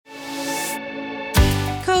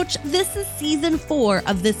Coach, this is season 4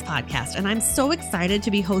 of this podcast, and I'm so excited to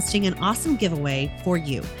be hosting an awesome giveaway for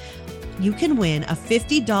you. You can win a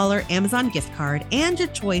 $50 Amazon gift card and your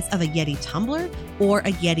choice of a Yeti tumbler or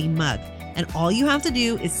a Yeti mug. And all you have to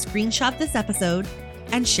do is screenshot this episode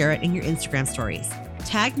and share it in your Instagram stories.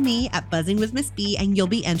 Tag me at Buzzing with Miss B and you'll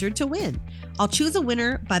be entered to win. I'll choose a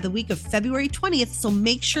winner by the week of February 20th, so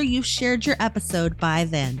make sure you've shared your episode by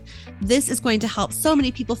then. This is going to help so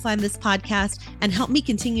many people find this podcast and help me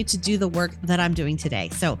continue to do the work that I'm doing today.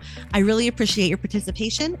 So I really appreciate your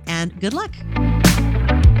participation and good luck.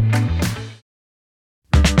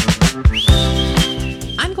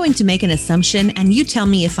 I'm going to make an assumption and you tell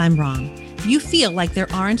me if I'm wrong. You feel like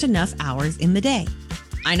there aren't enough hours in the day.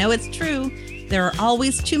 I know it's true. There are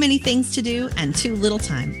always too many things to do and too little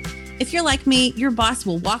time. If you're like me, your boss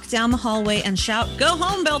will walk down the hallway and shout, "Go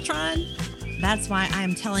home, Beltran." That's why I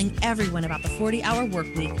am telling everyone about the 40-hour work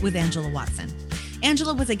week with Angela Watson.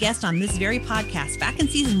 Angela was a guest on this very podcast back in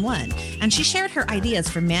season 1, and she shared her ideas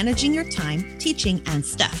for managing your time, teaching, and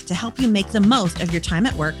stuff to help you make the most of your time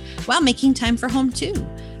at work while making time for home too.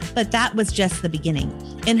 But that was just the beginning.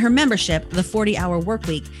 In her membership, the 40-hour work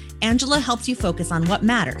week, Angela helps you focus on what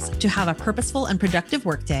matters to have a purposeful and productive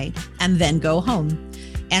workday and then go home.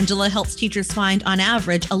 Angela helps teachers find, on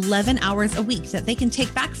average, 11 hours a week that they can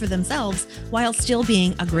take back for themselves while still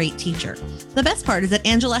being a great teacher. The best part is that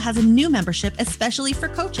Angela has a new membership especially for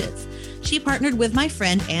coaches. She partnered with my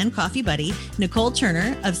friend and coffee buddy, Nicole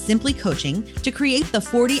Turner of Simply Coaching, to create the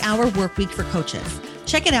 40-hour work week for coaches.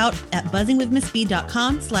 Check it out at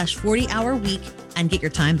buzzingwithmissb.com/40-hour week and get your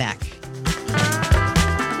time back.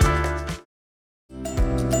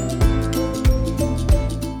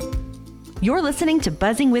 You're listening to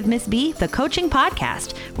Buzzing with Miss B, the coaching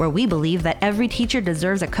podcast, where we believe that every teacher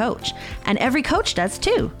deserves a coach, and every coach does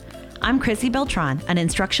too. I'm Chrissy Beltran, an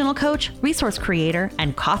instructional coach, resource creator,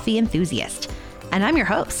 and coffee enthusiast. And I'm your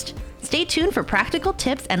host. Stay tuned for practical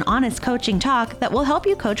tips and honest coaching talk that will help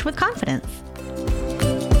you coach with confidence.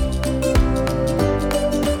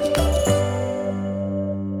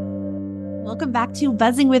 Welcome back to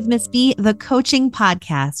Buzzing with Miss B, the coaching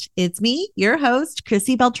podcast. It's me, your host,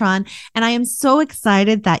 Chrissy Beltran, and I am so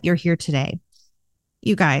excited that you're here today.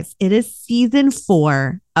 You guys, it is season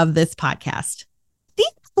 4 of this podcast.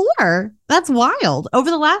 Season 4? That's wild.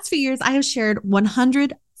 Over the last few years, I have shared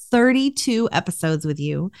 132 episodes with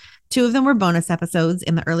you. 2 of them were bonus episodes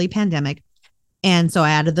in the early pandemic, and so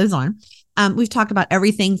I added those on. We've talked about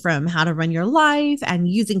everything from how to run your life and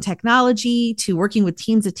using technology to working with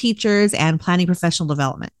teams of teachers and planning professional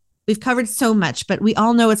development. We've covered so much, but we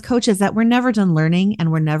all know as coaches that we're never done learning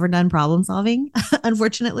and we're never done problem solving,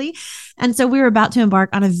 unfortunately. And so we're about to embark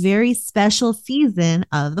on a very special season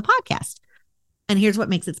of the podcast. And here's what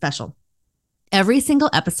makes it special. Every single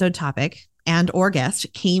episode topic and or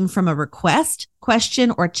guest came from a request,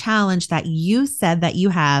 question, or challenge that you said that you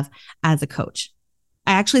have as a coach.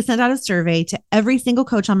 I actually sent out a survey to every single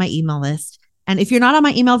coach on my email list. And if you're not on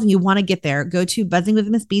my emails and you want to get there, go to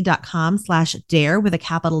buzzingwithmissb.com/dare with a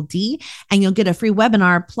capital D, and you'll get a free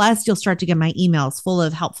webinar. Plus, you'll start to get my emails full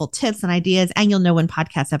of helpful tips and ideas, and you'll know when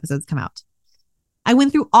podcast episodes come out. I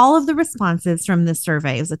went through all of the responses from this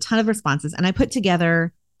survey. It was a ton of responses, and I put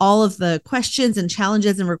together all of the questions and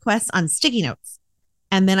challenges and requests on sticky notes.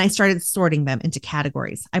 And then I started sorting them into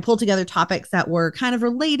categories. I pulled together topics that were kind of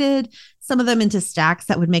related, some of them into stacks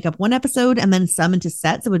that would make up one episode, and then some into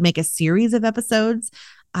sets that would make a series of episodes,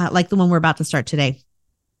 like the one we're about to start today.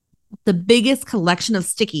 The biggest collection of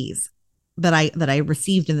stickies that I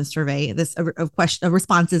received in the survey, of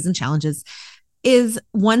responses and challenges, is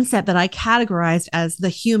one set that I categorized as the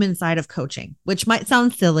human side of coaching, which might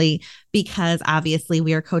sound silly because obviously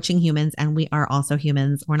we are coaching humans and we are also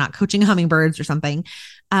humans. We're not coaching hummingbirds or something.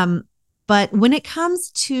 But when it comes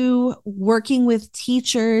to working with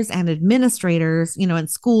teachers and administrators, in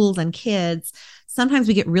schools and kids, sometimes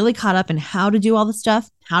we get really caught up in how to do all the stuff,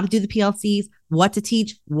 how to do the PLCs, what to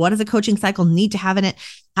teach, what does a coaching cycle need to have in it?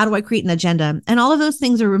 How do I create an agenda? And all of those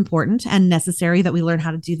things are important and necessary that we learn how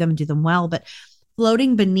to do them and do them well. But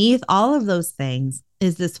floating beneath all of those things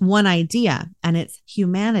is this one idea, and it's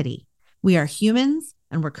humanity. We are humans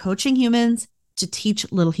and we're coaching humans to teach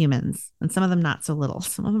little humans, and some of them not so little,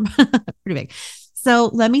 some of them pretty big.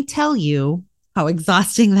 So let me tell you how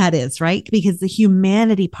exhausting that is, right? Because the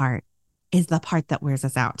humanity part is the part that wears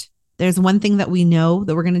us out. There's one thing that we know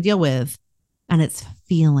that we're going to deal with, and it's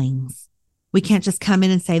feelings. We can't just come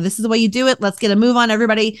in and say, this is the way you do it. Let's get a move on,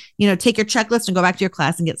 everybody. Take your checklist and go back to your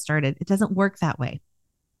class and get started. It doesn't work that way.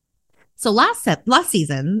 So last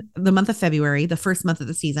season, the month of February, the first month of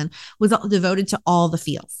the season, was devoted to all the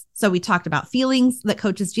feels. So we talked about feelings that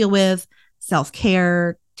coaches deal with,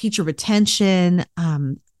 self-care, teacher retention,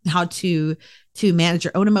 how to manage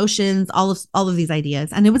your own emotions, all of these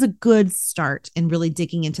ideas. And it was a good start in really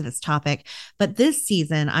digging into this topic. But this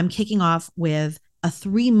season, I'm kicking off with a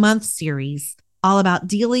 3-month series all about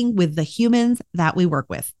dealing with the humans that we work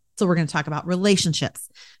with. So we're going to talk about relationships,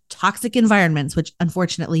 toxic environments, which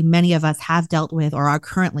unfortunately many of us have dealt with or are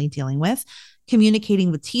currently dealing with,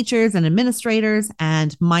 communicating with teachers and administrators,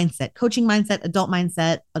 and mindset, coaching mindset,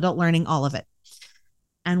 adult learning, all of it.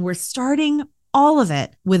 And we're starting all of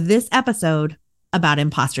it with this episode about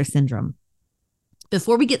imposter syndrome.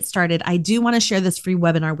 Before we get started, I do want to share this free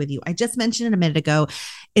webinar with you. I just mentioned it a minute ago.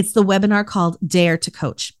 It's the webinar called Dare to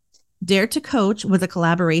Coach. Dare to Coach was a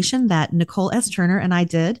collaboration that Nicole S. Turner and I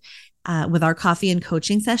did with our coffee and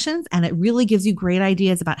coaching sessions. And it really gives you great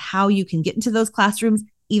ideas about how you can get into those classrooms,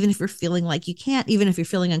 even if you're feeling like you can't, even if you're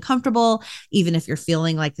feeling uncomfortable, even if you're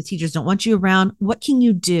feeling like the teachers don't want you around. What can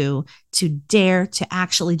you do to dare to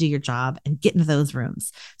actually do your job and get into those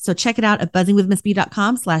rooms? So check it out at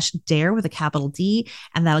buzzingwithmissb.com/dare with a capital D,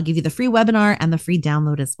 and that'll give you the free webinar and the free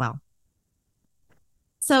download as well.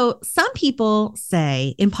 So some people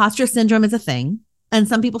say imposter syndrome is a thing, and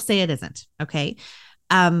some people say it isn't. Okay.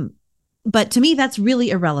 But to me, that's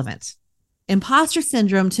really irrelevant. Imposter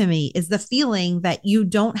syndrome to me is the feeling that you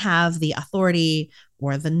don't have the authority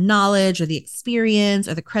or the knowledge or the experience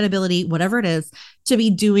or the credibility, whatever it is, to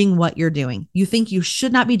be doing what you're doing. You think you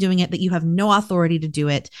should not be doing it, that you have no authority to do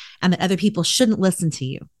it, and that other people shouldn't listen to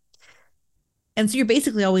you. And so you're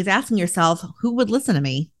basically always asking yourself, who would listen to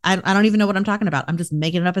me? I don't even know what I'm talking about. I'm just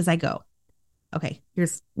making it up as I go. Okay,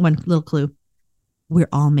 here's one little clue. We're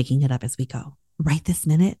all making it up as we go. Right this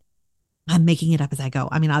minute, I'm making it up as I go.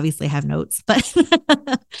 I mean, obviously I have notes,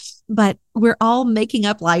 but we're all making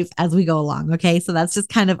up life as we go along. Okay. So that's just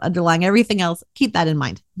kind of underlying everything else. Keep that in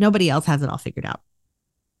mind. Nobody else has it all figured out.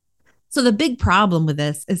 So the big problem with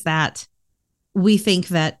this is that we think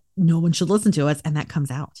that no one should listen to us, and that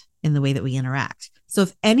comes out in the way that we interact. So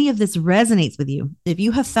if any of this resonates with you, if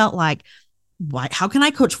you have felt like, how can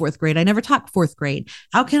I coach 4th grade? I never taught 4th grade.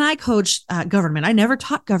 How can I coach government? I never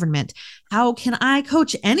taught government. How can I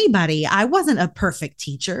coach anybody? I wasn't a perfect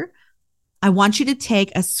teacher. I want you to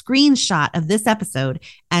take a screenshot of this episode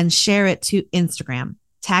and share it to Instagram.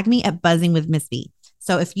 Tag me at Buzzing with Miss B.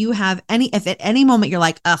 So if at any moment you're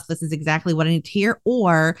like, oh, this is exactly what I need to hear,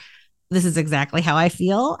 or this is exactly how I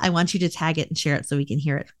feel, I want you to tag it and share it so we can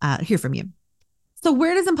hear from you. So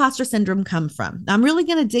where does imposter syndrome come from? I'm really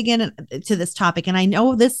going to dig into this topic. And I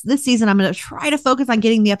know this season, I'm going to try to focus on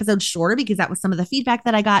getting the episodes shorter, because that was some of the feedback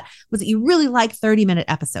that I got, was that you really like 30-minute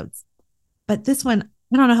episodes. But this one,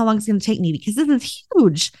 I don't know how long it's going to take me, because this is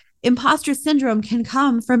huge. Imposter syndrome can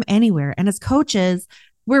come from anywhere. And as coaches,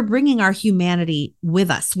 we're bringing our humanity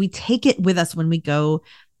with us. We take it with us when we go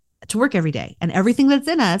to work every day. And everything that's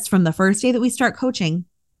in us from the first day that we start coaching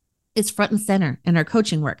is front and center in our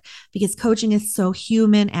coaching work, because coaching is so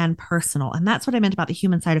human and personal. And that's what I meant about the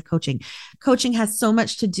human side of coaching. Coaching has so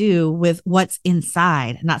much to do with what's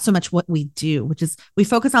inside, not so much what we do, which is we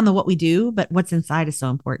focus on what we do, but what's inside is so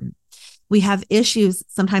important. We have issues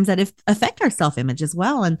sometimes that affect our self-image as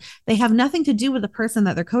well. And they have nothing to do with the person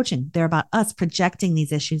that they're coaching. They're about us projecting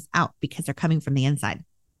these issues out because they're coming from the inside.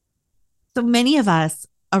 So many of us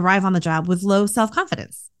arrive on the job with low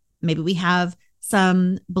self-confidence. Maybe we have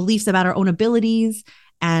some beliefs about our own abilities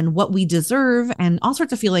and what we deserve, and all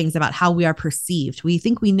sorts of feelings about how we are perceived. We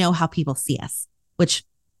think we know how people see us, which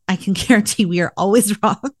I can guarantee we are always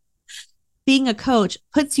wrong. Being a coach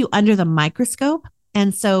puts you under the microscope.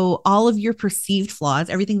 And so all of your perceived flaws,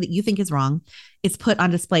 everything that you think is wrong, is put on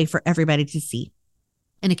display for everybody to see.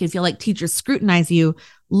 And it can feel like teachers scrutinize you,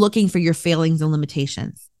 looking for your failings and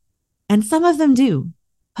limitations. And some of them do,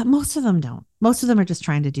 but most of them don't. Most of them are just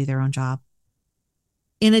trying to do their own job.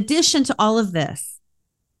 In addition to all of this,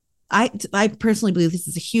 I personally believe this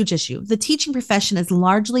is a huge issue. The teaching profession is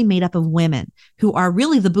largely made up of women who are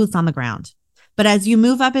really the boots on the ground. But as you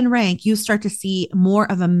move up in rank, you start to see more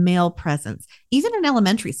of a male presence, even in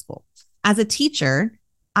elementary school. As a teacher,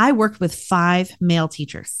 I worked with 5 male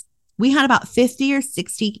teachers. We had about 50 or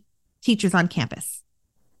 60 teachers on campus,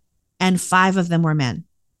 and 5 of them were men.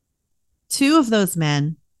 2 of those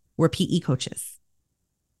men were PE coaches,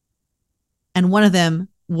 and one of them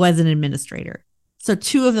was an administrator. So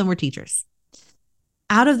 2 of them were teachers.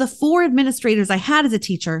 Out of the 4 administrators I had as a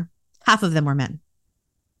teacher, half of them were men.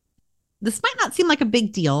 This might not seem like a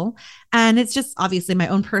big deal, and it's just obviously my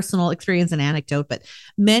own personal experience and anecdote, but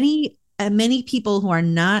many people who are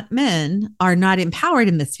not men are not empowered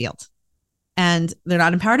in this field. And they're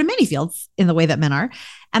not empowered in many fields in the way that men are.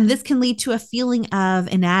 And this can lead to a feeling of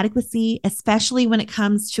inadequacy, especially when it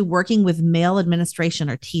comes to working with male administration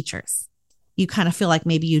or teachers. You kind of feel like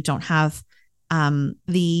maybe you don't have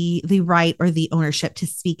the right or the ownership to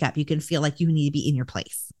speak up. You can feel like you need to be in your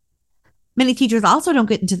place. Many teachers also don't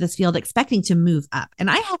get into this field expecting to move up. And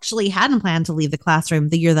I actually hadn't planned to leave the classroom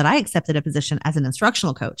the year that I accepted a position as an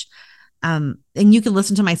instructional coach. And you can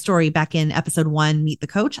listen to my story back in episode 1, Meet the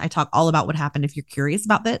Coach. I talk all about what happened if you're curious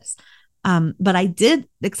about this. But I did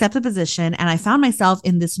accept the position, and I found myself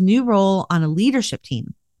in this new role on a leadership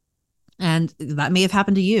team. And that may have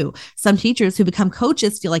happened to you. Some teachers who become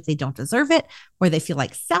coaches feel like they don't deserve it, or they feel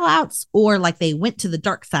like sellouts, or like they went to the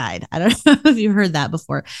dark side. I don't know if you heard that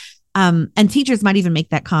before. And teachers might even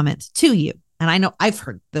make that comment to you. And I know I've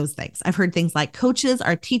heard those things. I've heard things like coaches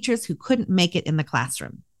are teachers who couldn't make it in the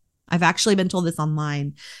classroom. I've actually been told this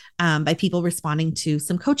online by people responding to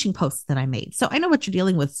some coaching posts that I made. So I know what you're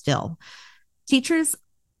dealing with still. Teachers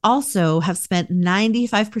also have spent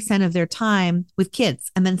 95% of their time with kids,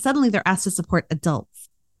 and then suddenly they're asked to support adults.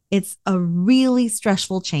 It's a really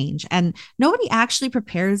stressful change, and nobody actually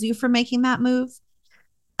prepares you for making that move.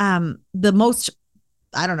 The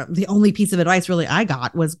only piece of advice really I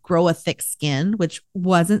got was grow a thick skin, which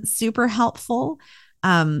wasn't super helpful.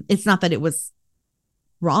 It's not that it was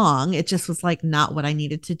wrong. It just was like not what I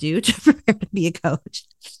needed to do to prepare to be a coach.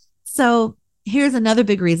 So here's another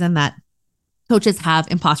big reason that coaches have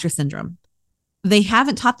imposter syndrome. They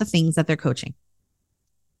haven't taught the things that they're coaching.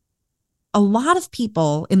 A lot of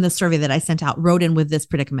people in the survey that I sent out wrote in with this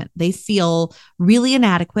predicament. They feel really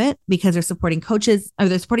inadequate because they're supporting coaches, or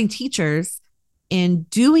they're supporting teachers in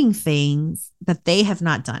doing things that they have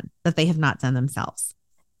not done themselves.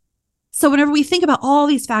 So whenever we think about all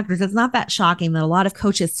these factors, it's not that shocking that a lot of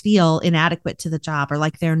coaches feel inadequate to the job, or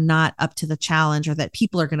like they're not up to the challenge, or that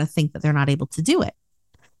people are going to think that they're not able to do it.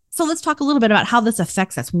 So let's talk a little bit about how this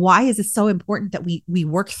affects us. Why is it so important that we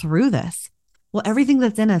work through this? Well, everything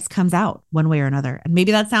that's in us comes out one way or another. And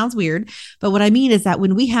maybe that sounds weird, but what I mean is that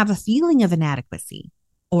when we have a feeling of inadequacy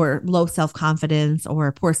or low self-confidence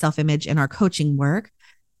or poor self-image in our coaching work,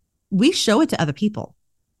 we show it to other people.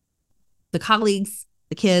 The colleagues,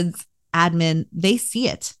 the kids, admin, they see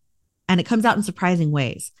it, and it comes out in surprising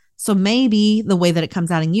ways. So maybe the way that it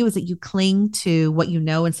comes out in you is that you cling to what you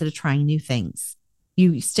know instead of trying new things.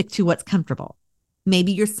 You stick to what's comfortable.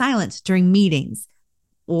 Maybe you're silent during meetings,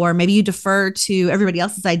 or maybe you defer to everybody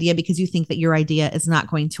else's idea because you think that your idea is not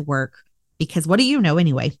going to work, because what do you know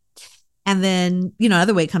anyway? And then,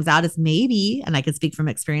 another way it comes out is maybe, and I can speak from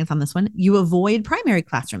experience on this one, you avoid primary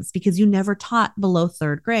classrooms because you never taught below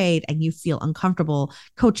 3rd grade and you feel uncomfortable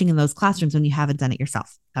coaching in those classrooms when you haven't done it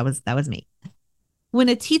yourself. That was me. When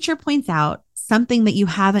a teacher points out something that you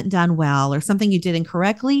haven't done well or something you did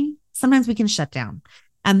incorrectly, sometimes we can shut down.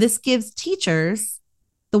 And this gives teachers,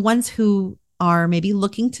 the ones who are maybe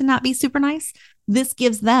looking to not be super nice, this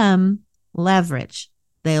gives them leverage.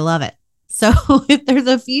 They love it. So if there's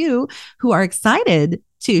a few who are excited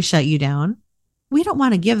to shut you down, we don't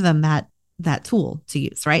want to give them that tool to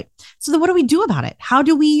use, right? So then what do we do about it? How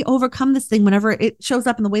do we overcome this thing whenever it shows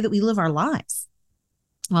up in the way that we live our lives?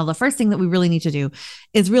 Well, the first thing that we really need to do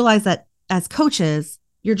is realize that as coaches,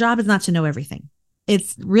 your job is not to know everything.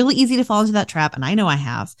 It's really easy to fall into that trap, and I know I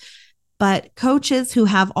have. But coaches who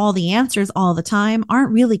have all the answers all the time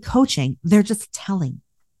aren't really coaching. They're just telling.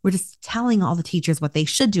 We're just telling all the teachers what they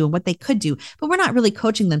should do and what they could do, but we're not really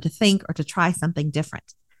coaching them to think or to try something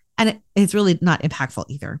different. And it's really not impactful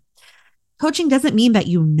either. Coaching doesn't mean that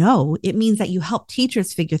it means that you help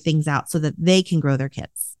teachers figure things out so that they can grow their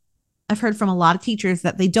kids. I've heard from a lot of teachers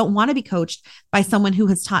that they don't want to be coached by someone who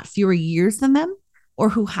has taught fewer years than them or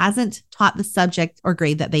who hasn't taught the subject or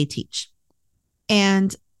grade that they teach.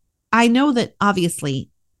 And I know that obviously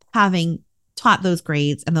having taught those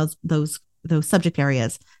grades and those subject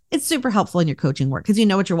areas, it's super helpful in your coaching work because you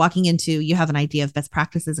know what you're walking into. You have an idea of best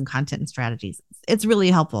practices and content and strategies. It's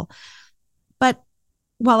really helpful. But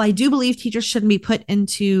while I do believe teachers shouldn't be put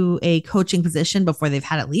into a coaching position before they've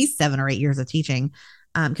had at least 7 or 8 years of teaching,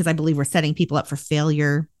 because I believe we're setting people up for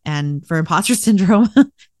failure and for imposter syndrome,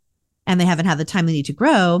 and they haven't had the time they need to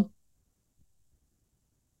grow,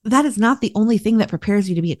 that is not the only thing that prepares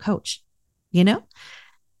you to be a coach.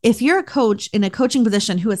 If you're a coach in a coaching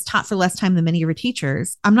position who has taught for less time than many of your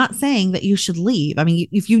teachers, I'm not saying that you should leave. I mean,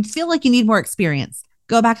 if you feel like you need more experience,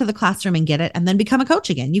 go back to the classroom and get it and then become a coach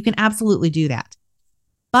again. You can absolutely do that.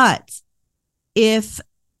 But if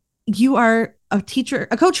you are a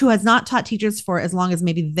coach who has not taught teachers for as long as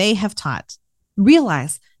maybe they have taught,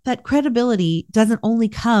 realize that credibility doesn't only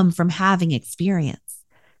come from having experience.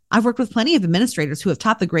 I've worked with plenty of administrators who have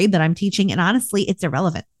taught the grade that I'm teaching, and honestly, it's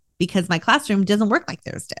irrelevant because my classroom doesn't work like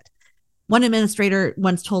theirs did. One administrator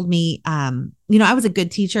once told me, I was a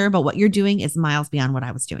good teacher, but what you're doing is miles beyond what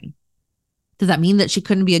I was doing. Does that mean that she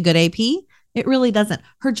couldn't be a good AP? It really doesn't.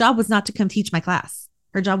 Her job was not to come teach my class.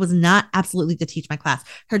 Her job was not absolutely to teach my class.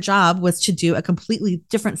 Her job was to do a completely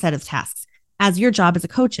different set of tasks. As your job as a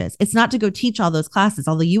coach is, it's not to go teach all those classes,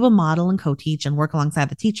 although you will model and co-teach and work alongside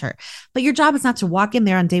the teacher. But your job is not to walk in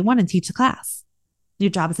there on day one and teach the class.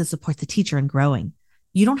 Your job is to support the teacher in growing.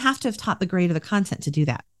 You don't have to have taught the grade or the content to do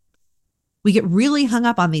that. We get really hung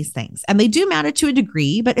up on these things, and they do matter to a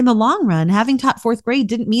degree, but in the long run, having taught fourth grade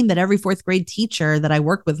didn't mean that every fourth grade teacher that I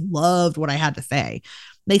worked with loved what I had to say.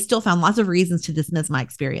 They still found lots of reasons to dismiss my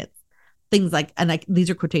experience. Things like, these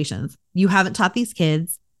are quotations, "You haven't taught these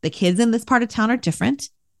kids. The kids in this part of town are different."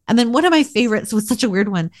 And then one of my favorites was such a weird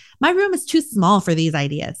one. "My room is too small for these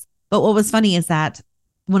ideas." But what was funny is that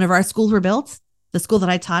whenever our schools were built, the school that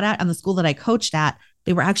I taught at and the school that I coached at,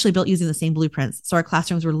 they were actually built using the same blueprints. So our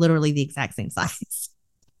classrooms were literally the exact same size.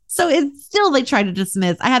 So it's still, they try to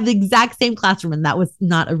dismiss. I had the exact same classroom, and that was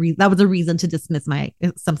not a reason. That was a reason to dismiss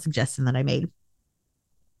some suggestion that I made.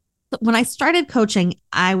 But when I started coaching,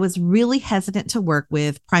 I was really hesitant to work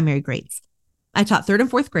with primary grades. I taught third and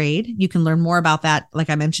fourth grade. You can learn more about that, like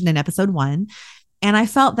I mentioned in episode 1. And I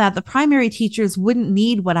felt that the primary teachers wouldn't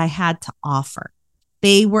need what I had to offer.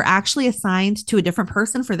 They were actually assigned to a different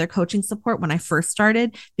person for their coaching support when I first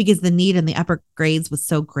started, because the need in the upper grades was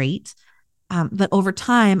so great. But over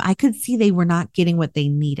time, I could see they were not getting what they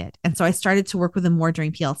needed. And so I started to work with them more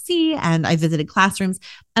during PLC, and I visited classrooms,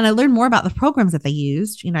 and I learned more about the programs that they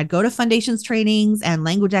used. I'd go to foundations trainings and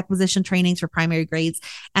language acquisition trainings for primary grades,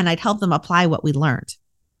 and I'd help them apply what we learned.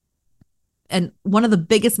 And one of the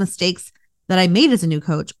biggest mistakes that I made as a new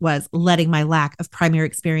coach was letting my lack of primary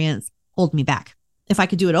experience hold me back. If I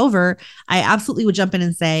could do it over, I absolutely would jump in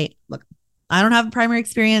and say, "Look, I don't have a primary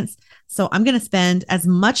experience, so I'm going to spend as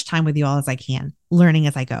much time with you all as I can, learning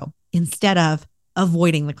as I go," instead of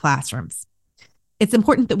avoiding the classrooms. It's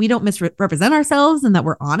important that we don't misrepresent ourselves and that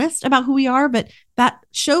we're honest about who we are, but that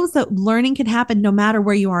shows that learning can happen no matter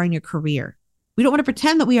where you are in your career. We don't want to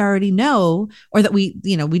pretend that we already know, or that we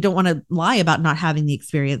don't want to lie about not having the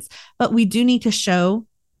experience, but we do need to show,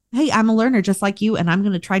 hey, I'm a learner just like you, and I'm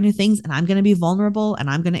going to try new things, and I'm going to be vulnerable, and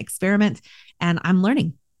I'm going to experiment, and I'm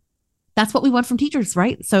learning. That's what we want from teachers,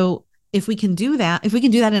 right? So if we can do that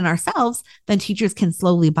in ourselves, then teachers can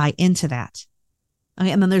slowly buy into that.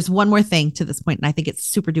 Okay, and then there's one more thing to this point, and I think it's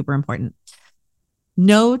super duper important.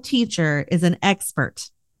 No teacher is an expert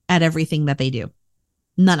at everything that they do.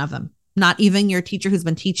 None of them. Not even your teacher who's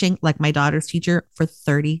been teaching, like my daughter's teacher, for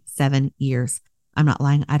 37 years. I'm not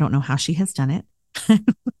lying. I don't know how she has done it.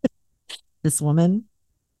 This woman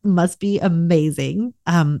must be amazing,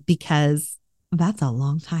 because that's a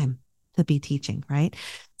long time to be teaching, right?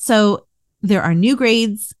 So there are new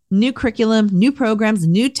grades, new curriculum, new programs,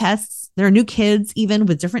 new tests. There are new kids, even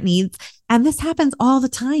with different needs. And this happens all the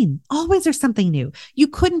time. Always there's something new. You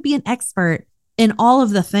couldn't be an expert in all of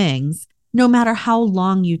the things, no matter how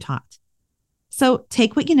long you taught. So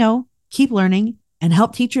take what you know, keep learning, and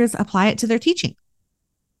help teachers apply it to their teaching.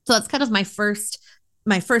 So that's kind of my first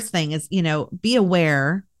thing is, be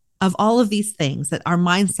aware of all of these things, that our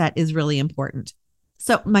mindset is really important.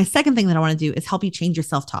 So my second thing that I want to do is help you change your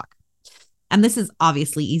self-talk. And this is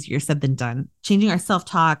obviously easier said than done. Changing our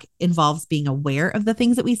self-talk involves being aware of the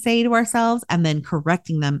things that we say to ourselves and then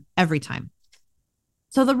correcting them every time.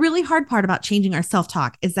 So the really hard part about changing our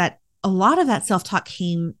self-talk is that a lot of that self-talk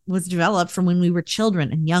was developed from when we were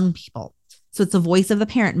children and young people. So it's the voice of the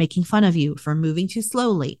parent making fun of you for moving too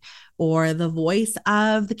slowly, or the voice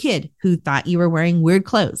of the kid who thought you were wearing weird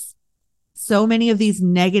clothes. So many of these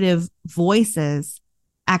negative voices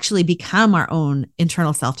actually become our own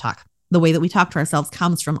internal self-talk. The way that we talk to ourselves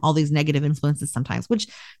comes from all these negative influences sometimes, which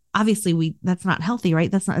obviously that's not healthy,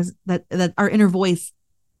 right? That's not that our inner voice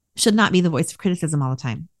should not be the voice of criticism all the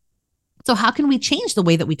time. So how can we change the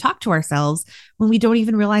way that we talk to ourselves when we don't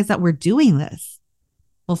even realize that we're doing this?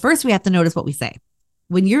 Well, first we have to notice what we say.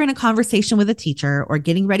 When you're in a conversation with a teacher, or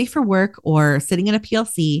getting ready for work, or sitting in a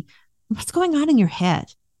PLC, what's going on in your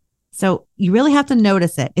head? So you really have to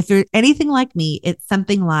notice it. If you're anything like me, it's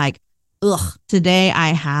something like, ugh, today I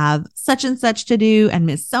have such and such to do, and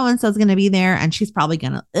Miss So-and-so is going to be there, and she's probably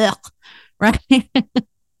going to, ugh, right?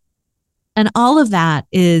 And all of that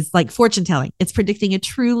is like fortune telling. It's predicting a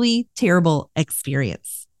truly terrible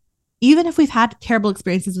experience. Even if we've had terrible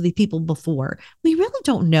experiences with these people before, we really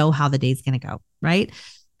don't know how the day's going to go, right?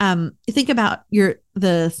 Think about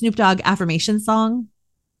the Snoop Dogg affirmation song.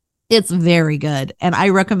 It's very good. And I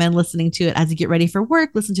recommend listening to it as you get ready for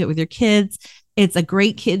work. Listen to it with your kids. It's a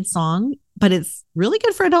great kid song, but it's really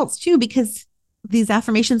good for adults too, because these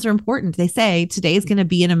affirmations are important. They say today is going to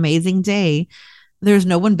be an amazing day. There's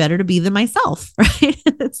no one better to be than myself, right?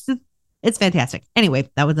 It's fantastic. Anyway,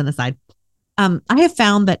 that was an aside. I have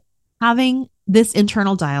found that having this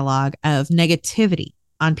internal dialogue of negativity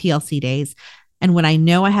on PLC days, and when I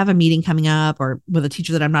know I have a meeting coming up or with a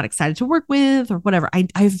teacher that I'm not excited to work with or whatever,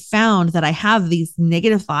 I've found that I have these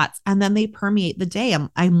negative thoughts and then they permeate the day.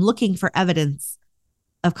 I'm looking for evidence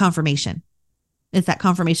of confirmation. It's that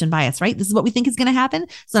confirmation bias, right? This is what we think is going to happen.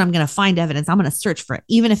 So I'm going to find evidence. I'm going to search for it,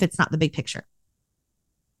 even if it's not the big picture.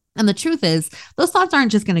 And the truth is, those thoughts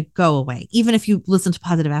aren't just going to go away. Even if you listen to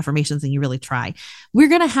positive affirmations and you really try, we're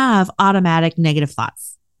going to have automatic negative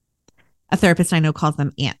thoughts. A therapist I know calls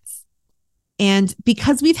them ants. And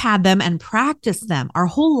because we've had them and practiced them our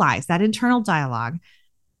whole lives, that internal dialogue,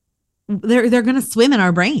 they're going to swim in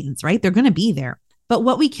our brains, right? They're going to be there. But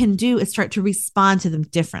what we can do is start to respond to them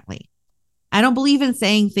differently. I don't believe in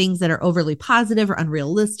saying things that are overly positive or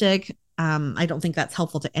unrealistic. I don't think that's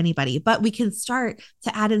helpful to anybody, but we can start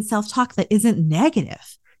to add in self-talk that isn't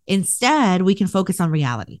negative. Instead, we can focus on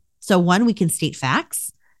reality. So one, we can state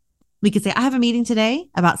facts. We could say, I have a meeting today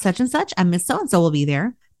about such and such, and Miss So-and-so will be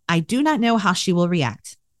there. I do not know how she will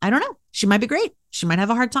react. I don't know. She might be great. She might have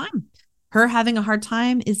a hard time. Her having a hard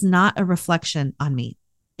time is not a reflection on me.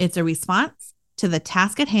 It's a response to the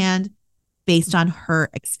task at hand based on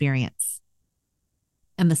her experience.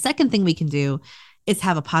 And the second thing we can do is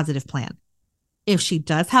have a positive plan. If she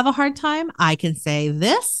does have a hard time, I can say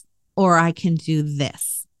this, or I can do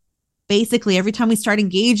this. Basically, every time we start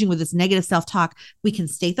engaging with this negative self-talk, we can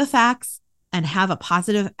state the facts and have a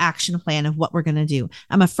positive action plan of what we're going to do.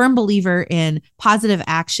 I'm a firm believer in positive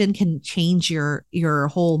action can change your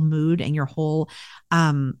whole mood and your whole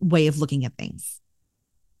way of looking at things.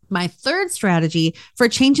 My third strategy for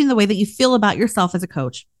changing the way that you feel about yourself as a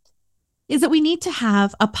coach is that we need to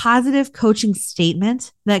have a positive coaching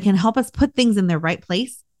statement that can help us put things in their right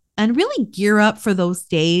place and really gear up for those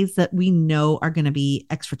days that we know are going to be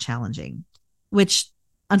extra challenging, which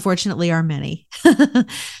unfortunately are many.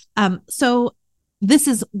 So this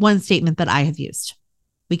is one statement that I have used.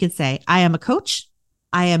 We could say, I am a coach.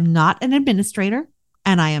 I am not an administrator,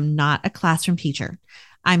 and I am not a classroom teacher.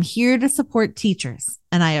 I'm here to support teachers,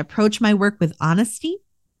 and I approach my work with honesty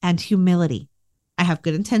and humility. I have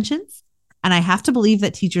good intentions, and I have to believe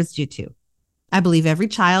that teachers do too. I believe every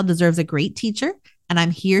child deserves a great teacher, and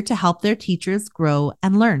I'm here to help their teachers grow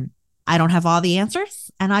and learn. I don't have all the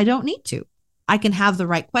answers, and I don't need to. I can have the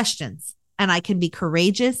right questions, and I can be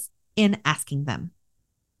courageous in asking them.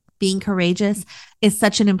 Being courageous is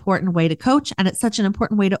such an important way to coach, and it's such an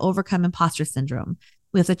important way to overcome imposter syndrome.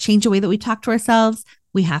 We have to change the way that we talk to ourselves.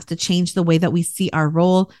 We have to change the way that we see our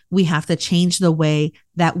role. We have to change the way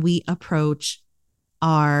that we approach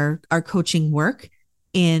our coaching work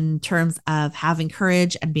in terms of having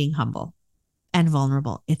courage and being humble and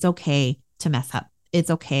vulnerable. It's okay to mess up. It's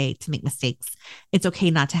okay to make mistakes. It's okay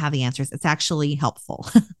not to have the answers. It's actually helpful.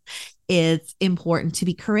 It's important to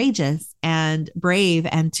be courageous and brave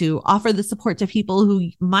and to offer the support to people who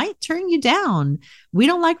might turn you down. We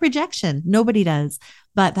don't like rejection. Nobody does.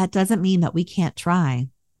 But that doesn't mean that we can't try.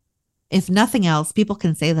 If nothing else, people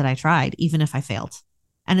can say that I tried, even if I failed.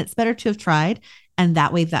 And it's better to have tried. And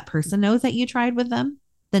that way that person knows that you tried with them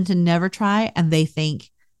than to never try. And they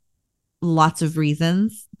think lots of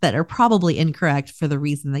reasons that are probably incorrect for the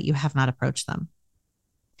reason that you have not approached them.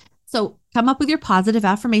 So come up with your positive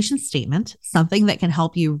affirmation statement, something that can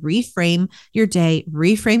help you reframe your day,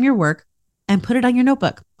 reframe your work, and put it on your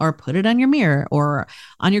notebook or put it on your mirror or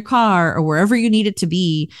on your car or wherever you need it to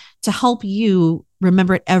be to help you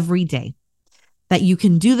remember it every day. That you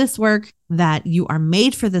can do this work, that you are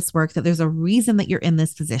made for this work, that there's a reason that you're in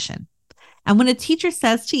this position. And when a teacher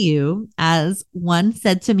says to you, as one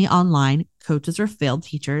said to me online, coaches are failed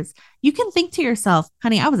teachers, you can think to yourself,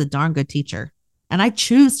 honey, I was a darn good teacher, and I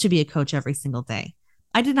choose to be a coach every single day.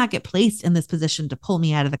 I did not get placed in this position to pull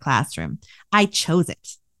me out of the classroom. I chose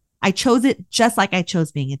it. I chose it just like I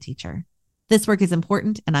chose being a teacher. This work is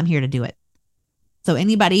important, and I'm here to do it. So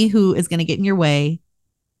anybody who is going to get in your way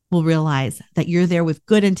will realize that you're there with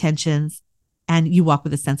good intentions and you walk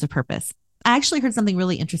with a sense of purpose. I actually heard something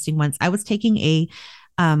really interesting once. I was taking a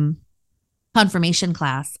confirmation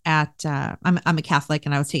class at, I'm a Catholic,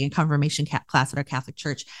 and I was taking a confirmation class at our Catholic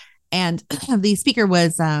church. And the speaker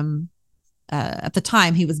was, at the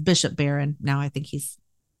time, he was Bishop Barron. Now I think he's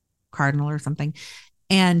Cardinal or something.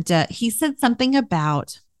 And he said something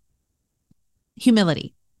about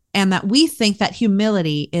humility. And that we think that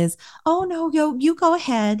humility is, oh, no, you go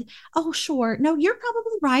ahead. Oh, sure. No, you're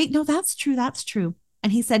probably right. No, that's true. That's true.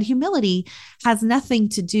 And he said, humility has nothing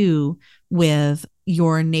to do with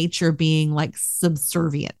your nature being like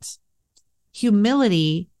subservient.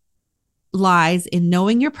 Humility lies in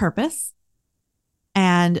knowing your purpose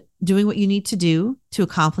and doing what you need to do to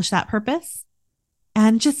accomplish that purpose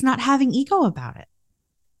and just not having ego about it.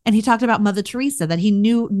 And he talked about Mother Teresa, that he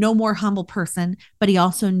knew no more humble person, but he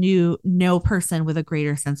also knew no person with a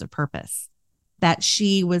greater sense of purpose, that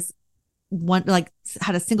she was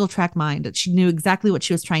had a single track mind, that she knew exactly what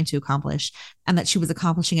she was trying to accomplish and that she was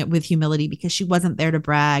accomplishing it with humility because she wasn't there to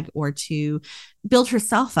brag or to build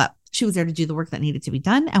herself up. She was there to do the work that needed to be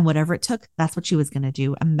done, and whatever it took, that's what she was going to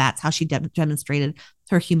do. And that's how she demonstrated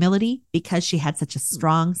her humility, because she had such a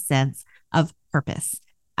strong sense of purpose.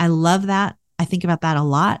 I love that. I think about that a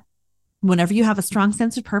lot. Whenever you have a strong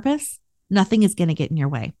sense of purpose, nothing is going to get in your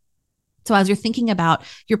way. So as you're thinking about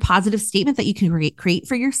your positive statement that you can create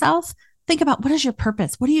for yourself, think about, what is your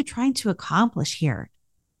purpose? What are you trying to accomplish here?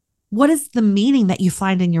 What is the meaning that you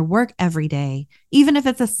find in your work every day? Even if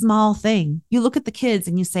it's a small thing, you look at the kids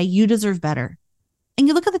and you say, you deserve better. And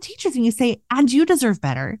you look at the teachers and you say, and you deserve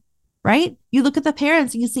better, right? You look at the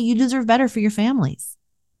parents and you say, you deserve better for your families.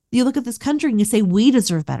 You look at this country and you say, we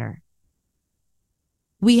deserve better.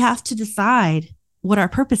 We have to decide what our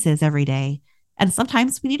purpose is every day. And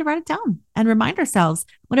sometimes we need to write it down and remind ourselves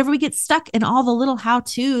whenever we get stuck in all the little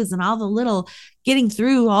how-tos and all the little getting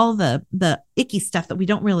through all the icky stuff that we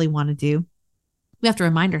don't really want to do. We have to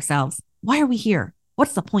remind ourselves, why are we here?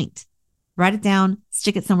 What's the point? Write it down,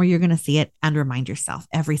 stick it somewhere you're going to see it, and remind yourself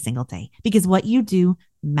every single day, because what you do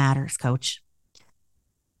matters, coach.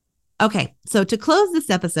 Okay, so to close this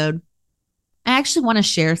episode, I actually want to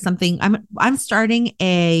share something. I'm starting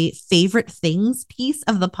a favorite things piece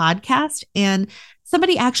of the podcast, and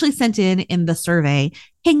somebody actually sent in the survey,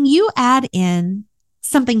 can you add in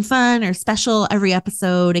something fun or special every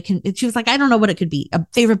episode? She was like, I don't know what it could be, a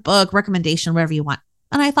favorite book, recommendation, whatever you want.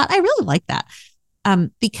 And I thought I really like that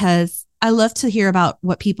because I love to hear about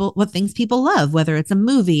what things people love, whether it's a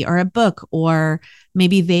movie or a book, or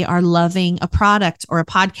maybe they are loving a product or a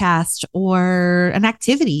podcast or an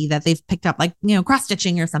activity that they've picked up, like, cross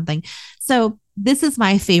stitching or something. So this is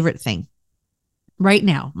my favorite thing right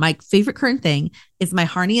now. My favorite current thing is my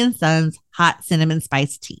Harney & Sons hot cinnamon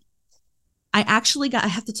spice tea. I have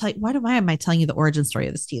to tell you, why am I telling you the origin story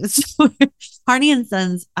of this tea? Harney &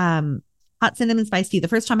 Sons hot cinnamon spice tea. The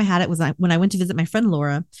first time I had it was when I went to visit my friend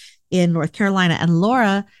Laura in North Carolina, and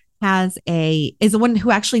Laura is the one who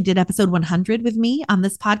actually did episode 100 with me on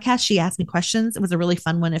this podcast. She asked me questions. It was a really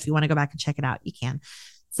fun one. If you want to go back and check it out, you can.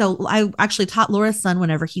 So I actually taught Laura's son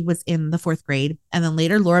whenever he was in the 4th grade. And then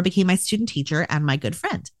later, Laura became my student teacher and my good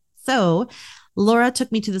friend. So Laura took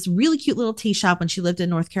me to this really cute little tea shop when she lived in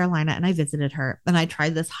North Carolina, and I visited her and I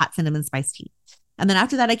tried this hot cinnamon spice tea. And then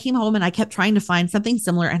after that, I came home and I kept trying to find something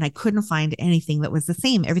similar, and I couldn't find anything that was the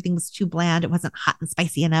same. Everything was too bland. It wasn't hot and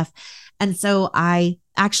spicy enough. And so I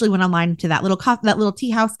actually went online to that little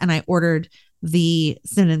tea house, and I ordered the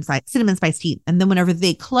cinnamon spice tea. And then whenever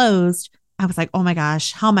they closed, I was like, oh my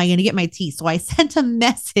gosh, how am I going to get my tea? So I sent a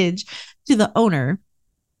message to the owner,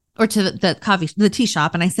 or to the tea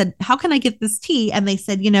shop, and I said, how can I get this tea? And they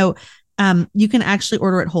said, you can actually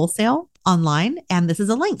order it wholesale online, and this is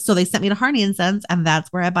a link. So they sent me to Harney & Sons, and that's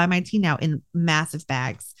where I buy my tea now, in massive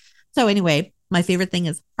bags. So anyway, my favorite thing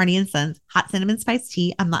is Harney & Sons hot cinnamon spice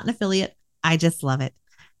tea. I'm not an affiliate. I just love it.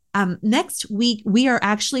 Next week, we are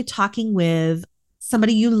actually talking with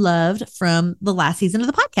somebody you loved from the last season of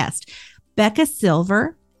the podcast. Becca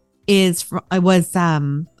Silver was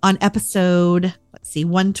on episode,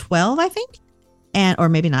 112, I think, or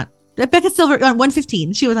maybe not. Becca Silver on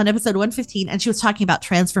 115. She was on episode 115, and she was talking about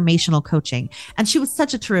transformational coaching. And she was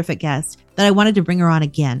such a terrific guest that I wanted to bring her on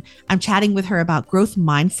again. I'm chatting with her about growth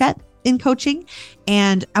mindset in coaching.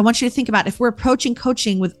 And I want you to think about, if we're approaching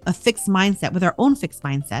coaching with a fixed mindset, with our own fixed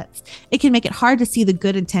mindsets, it can make it hard to see the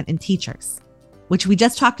good intent in teachers, which we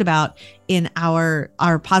just talked about in our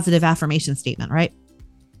positive affirmation statement, right?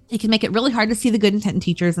 It can make it really hard to see the good intent in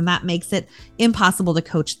teachers, and that makes it impossible to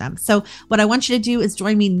coach them. So what I want you to do is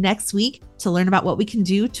join me next week to learn about what we can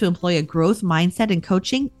do to employ a growth mindset in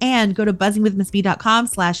coaching, and go to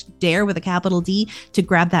buzzingwithmissb.com/dare with a capital D to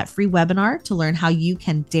grab that free webinar to learn how you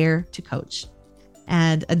can dare to coach.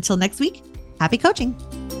 And until next week, happy coaching.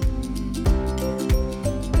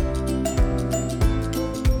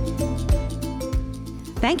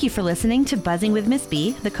 Thank you for listening to Buzzing with Miss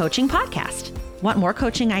B, the coaching podcast. Want more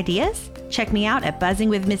coaching ideas? Check me out at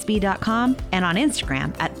buzzingwithmissb.com and on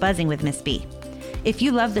Instagram at buzzingwithmissb. If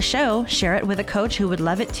you love the show, share it with a coach who would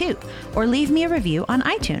love it too, or leave me a review on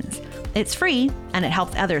iTunes. It's free, and it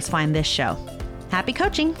helps others find this show. Happy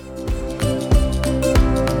coaching!